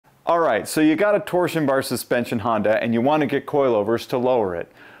Alright, so you got a torsion bar suspension Honda and you want to get coilovers to lower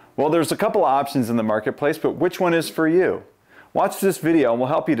it. Well, there's a couple of options in the marketplace, but which one is for you? Watch this video and we'll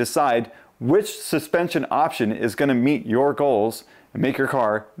help you decide which suspension option is going to meet your goals and make your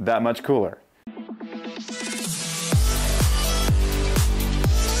car that much cooler.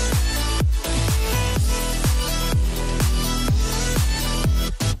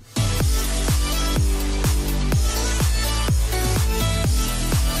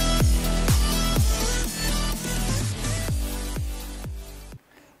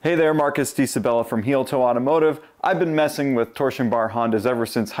 Hey there, Marcus DiSabella from Heel Toe Automotive. I've been messing with torsion bar Hondas ever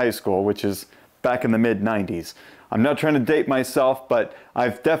since high school, which is back in the mid-90s. I'm not trying to date myself, but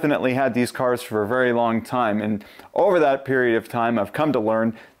I've definitely had these cars for a very long time, and over that period of time I've come to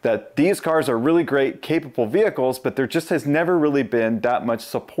learn that these cars are really great, capable vehicles, but there just has never really been that much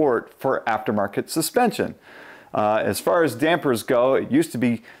support for aftermarket suspension. As far as dampers go, it used to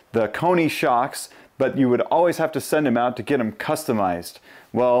be the Coney shocks, but you would always have to send them out to get them customized.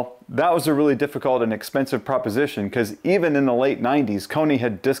 Well, that was a really difficult and expensive proposition because even in the late 90s, Coney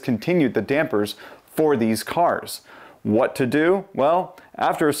had discontinued the dampers for these cars. What to do? Well,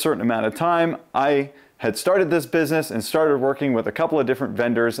 after a certain amount of time, I had started this business and started working with a couple of different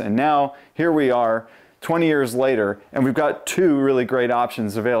vendors, and now here we are 20 years later, and we've got two really great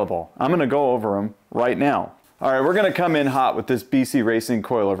options available. I'm going to go over them right now. Alright, we're going to come in hot with this BC Racing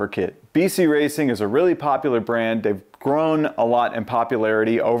coilover kit. BC Racing is a really popular brand. They've grown a lot in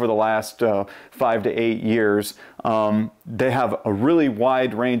popularity over the last 5 to 8 years. They have a really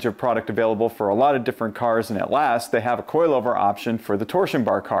wide range of product available for a lot of different cars, and at last they have a coilover option for the torsion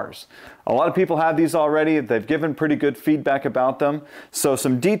bar cars. A lot of people have these already. They've given pretty good feedback about them. So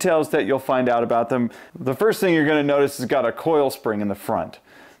some details that you'll find out about them. The first thing you're going to notice is it's got a coil spring in the front.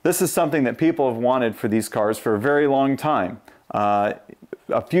 This is something that people have wanted for these cars for a very long time.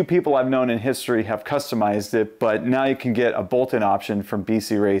 A few people I've known in history have customized it, but now you can get a bolt-in option from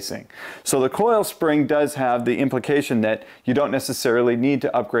BC Racing. So the coil spring does have the implication that you don't necessarily need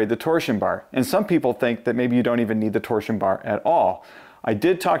to upgrade the torsion bar. And some people think that maybe you don't even need the torsion bar at all. I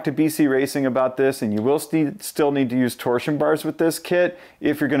did talk to BC Racing about this, and you will still need to use torsion bars with this kit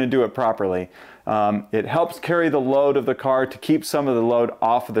if you're going to do it properly. It helps carry the load of the car to keep some of the load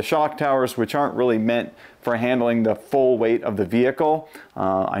off of the shock towers, which aren't really meant for handling the full weight of the vehicle.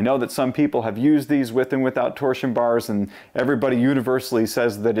 I know that some people have used these with and without torsion bars, and everybody universally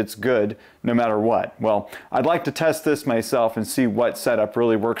says that it's good no matter what. Well, I'd like to test this myself and see what setup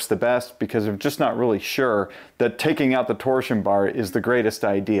really works the best, because I'm just not really sure that taking out the torsion bar is the greatest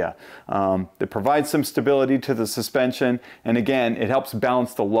idea. It provides some stability to the suspension, and again, it helps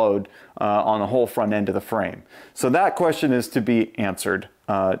balance the load on the whole front end of the frame. So that question is to be answered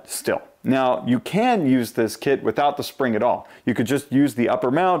still. Now, you can use this kit without the spring at all. You could just use the upper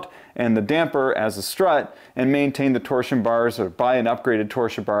mount and the damper as a strut and maintain the torsion bars, or buy an upgraded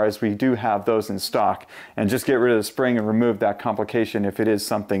torsion bar, as we do have those in stock, and just get rid of the spring and remove that complication if it is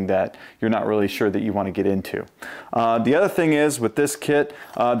something that you're not really sure that you want to get into. The other thing is, with this kit,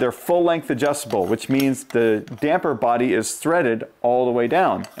 they're full length adjustable, which means the damper body is threaded all the way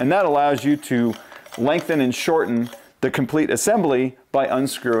down, and that allows you to lengthen and shorten the complete assembly by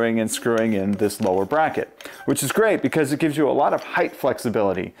unscrewing and screwing in this lower bracket, which is great because it gives you a lot of height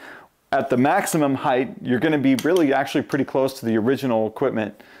flexibility. At the maximum height, you're going to be really actually pretty close to the original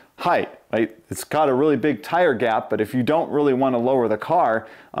equipment height. Right? It's got a really big tire gap, but if you don't really want to lower the car,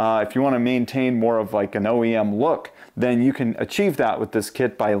 if you want to maintain more of like an OEM look, then you can achieve that with this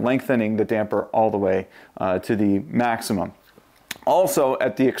kit by lengthening the damper all the way to the maximum. Also,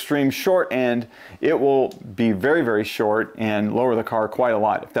 at the extreme short end, it will be very, very short and lower the car quite a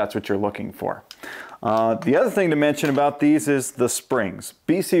lot if that's what you're looking for. The other thing to mention about these is the springs.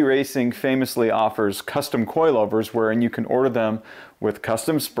 BC Racing famously offers custom coilovers wherein you can order them with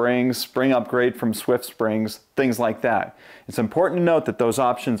custom springs, spring upgrade from Swift Springs, things like that. It's important to note that those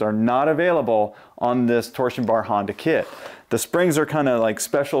options are not available on this torsion bar Honda kit. The springs are kind of like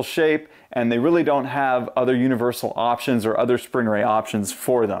special shape, and they really don't have other universal options or other spring array options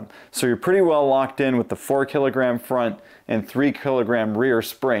for them. So you're pretty well locked in with the 4 kilogram front and 3 kilogram rear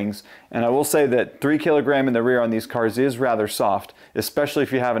springs. And I will say that 3 kilogram in the rear on these cars is rather soft, especially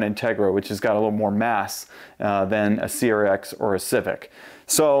if you have an Integra, which has got a little more mass than a CRX or a Civic.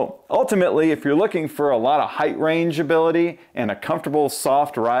 So ultimately, if you're looking for a lot of height range ability and a comfortable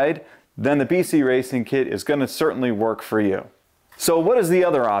soft ride, then the BC Racing kit is going to certainly work for you. So what is the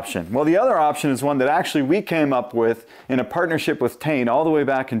other option? Well, the other option is one that actually we came up with in a partnership with Tein all the way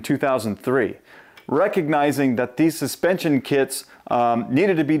back in 2003. Recognizing that these suspension kits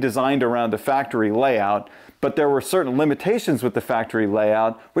needed to be designed around the factory layout, but there were certain limitations with the factory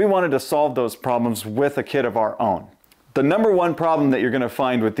layout. We wanted to solve those problems with a kit of our own. The number one problem that you're going to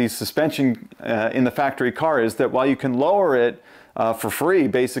find with these suspension in the factory car is that while you can lower it for free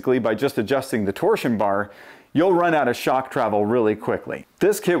basically by just adjusting the torsion bar, you'll run out of shock travel really quickly.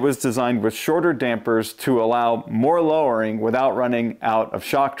 This kit was designed with shorter dampers to allow more lowering without running out of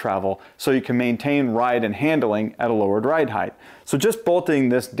shock travel, so you can maintain ride and handling at a lowered ride height. So just bolting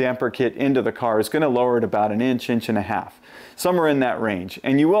this damper kit into the car is going to lower it about an inch, inch and a half, somewhere in that range.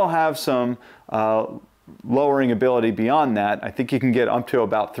 And you will have some lowering ability beyond that. I think you can get up to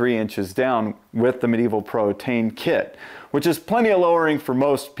about 3 inches down with the Medieval Pro Tein kit, which is plenty of lowering for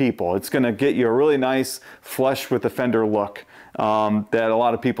most people. It's going to get you a really nice flush with the fender look that a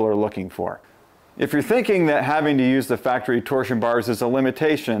lot of people are looking for. If you're thinking that having to use the factory torsion bars is a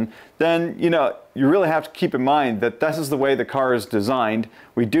limitation, then you really have to keep in mind that this is the way the car is designed.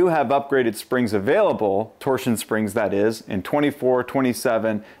 We do have upgraded springs available, torsion springs that is, in 24,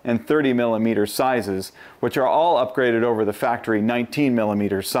 27, and 30 millimeter sizes, which are all upgraded over the factory 19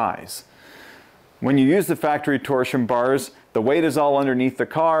 millimeter size. When you use the factory torsion bars, the weight is all underneath the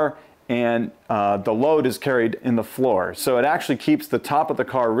car and the load is carried in the floor. So it actually keeps the top of the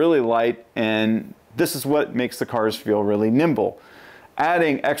car really light, and this is what makes the cars feel really nimble.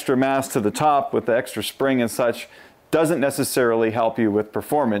 Adding extra mass to the top with the extra spring and such doesn't necessarily help you with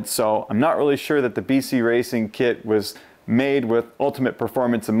performance. So I'm not really sure that the BC Racing kit was made with ultimate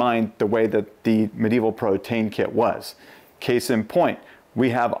performance in mind the way that the Medieval Pro Tein kit was. Case in point,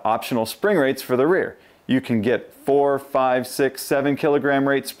 we have optional spring rates for the rear. You can get 4, 5, 6, 7 kilogram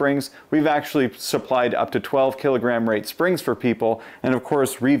rate springs. We've actually supplied up to 12 kilogram rate springs for people, and of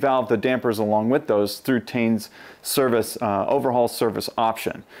course revalve the dampers along with those through Tein's service overhaul service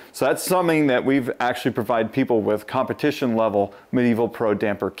option. So that's something that we've actually provided people with competition level Medieval Pro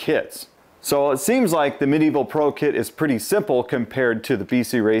damper kits. So it seems like the Medieval Pro kit is pretty simple compared to the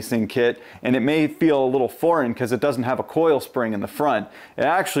BC Racing kit, and it may feel a little foreign because it doesn't have a coil spring in the front. It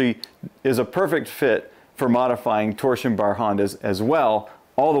actually is a perfect fit for modifying torsion bar Hondas as well,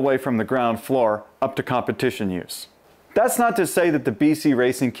 all the way from the ground floor up to competition use. That's not to say that the BC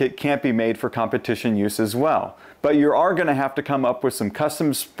Racing kit can't be made for competition use as well, but you are going to have to come up with some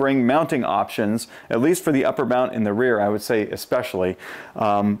custom spring mounting options, at least for the upper mount in the rear, I would say especially,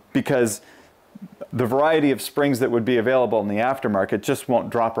 because the variety of springs that would be available in the aftermarket just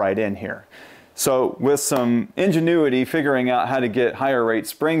won't drop right in here. So with some ingenuity, figuring out how to get higher rate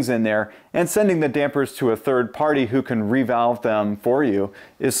springs in there and sending the dampers to a third party who can revalve them for you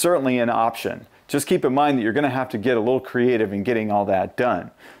is certainly an option. Just keep in mind that you're going to have to get a little creative in getting all that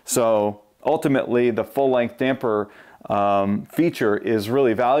done. So ultimately the full-length damper feature is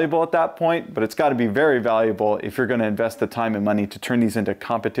really valuable at that point, but it's got to be very valuable if you're going to invest the time and money to turn these into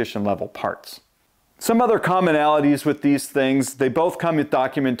competition level parts. Some other commonalities with these things, they both come with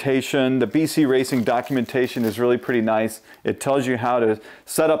documentation. The BC Racing documentation is really pretty nice. It tells you how to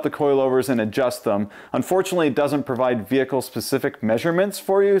set up the coilovers and adjust them. Unfortunately, it doesn't provide vehicle-specific measurements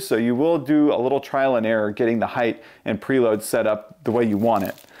for you, so you will do a little trial and error getting the height and preload set up the way you want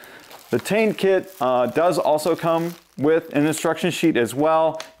it. The Tein kit does also come with an instruction sheet as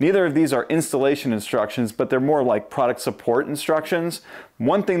well. Neither of these are installation instructions, but they're more like product support instructions.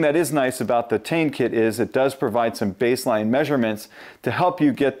 One thing that is nice about the Tein kit is it does provide some baseline measurements to help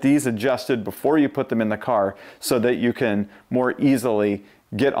you get these adjusted before you put them in the car so that you can more easily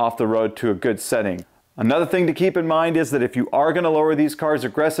get off the road to a good setting. Another thing to keep in mind is that if you are going to lower these cars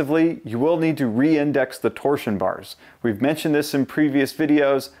aggressively, you will need to re-index the torsion bars. We've mentioned this in previous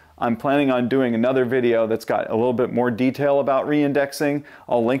videos. I'm planning on doing another video that's got a little bit more detail about re-indexing.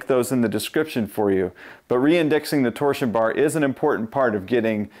 I'll link those in the description for you. But re-indexing the torsion bar is an important part of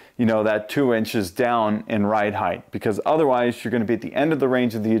getting, that 2 inches down in ride height, because otherwise you're going to be at the end of the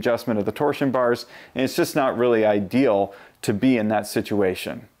range of the adjustment of the torsion bars, and it's just not really ideal to be in that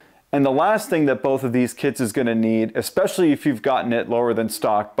situation. And the last thing that both of these kits is going to need, especially if you've gotten it lower than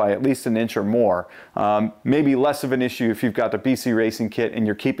stock by at least an inch or more, maybe less of an issue if you've got the BC Racing kit and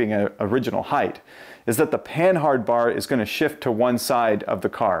you're keeping an original height, is that the Panhard bar is going to shift to one side of the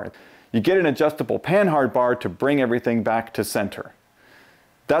car. You get an adjustable Panhard bar to bring everything back to center.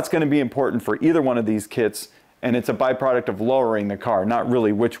 That's going to be important for either one of these kits, and it's a byproduct of lowering the car, not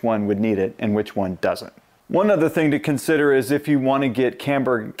really which one would need it and which one doesn't. One other thing to consider is if you want to get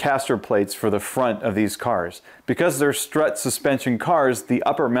camber caster plates for the front of these cars. Because they're strut suspension cars, the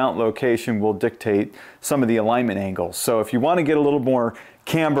upper mount location will dictate some of the alignment angles. So if you want to get a little more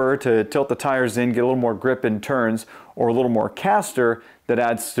camber to tilt the tires in, get a little more grip in turns, or a little more caster that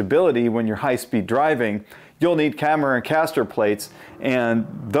adds stability when you're high-speed driving, you'll need camber and caster plates, and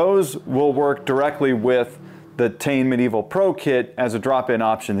those will work directly with the Tein Medieval Pro kit as a drop-in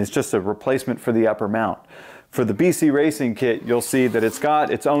option. It's just a replacement for the upper mount. For the BC Racing kit, you'll see that it's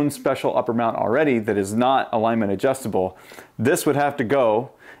got its own special upper mount already that is not alignment adjustable. This would have to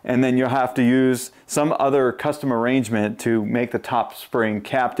go, and then you'll have to use some other custom arrangement to make the top spring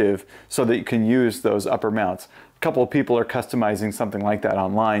captive so that you can use those upper mounts. A couple of people are customizing something like that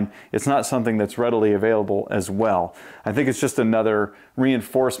online. It's not something that's readily available as well. I think it's just another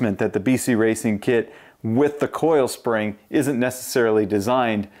reinforcement that the BC Racing kit with the coil spring isn't necessarily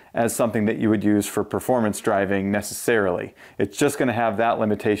designed as something that you would use for performance driving necessarily. It's just going to have that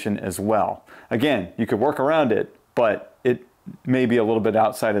limitation as well. Again, you could work around it, but it may be a little bit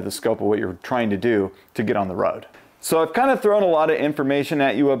outside of the scope of what you're trying to do to get on the road. So I've kind of thrown a lot of information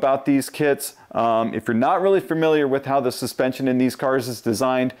at you about these kits. If you're not really familiar with how the suspension in these cars is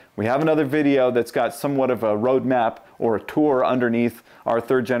designed, we have another video that's got somewhat of a roadmap or a tour underneath our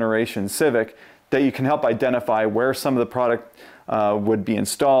 3rd generation Civic that you can help identify where some of the product would be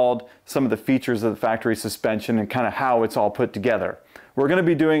installed, some of the features of the factory suspension, and kind of how it's all put together. We're going to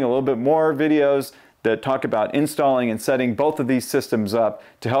be doing a little bit more videos that talk about installing and setting both of these systems up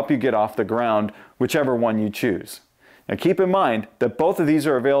to help you get off the ground, whichever one you choose. Now keep in mind that both of these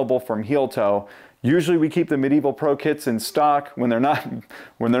are available from heel toe. Usually we keep the Medieval Pro kits in stock. When they're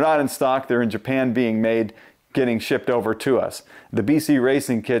not in stock, they're in Japan being made, getting shipped over to us. The BC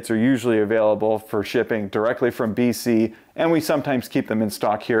Racing kits are usually available for shipping directly from BC, and we sometimes keep them in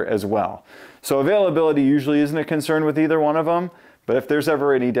stock here as well. So availability usually isn't a concern with either one of them, but if there's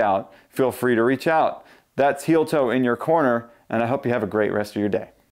ever any doubt, feel free to reach out. That's Heel Toe in your corner, and I hope you have a great rest of your day.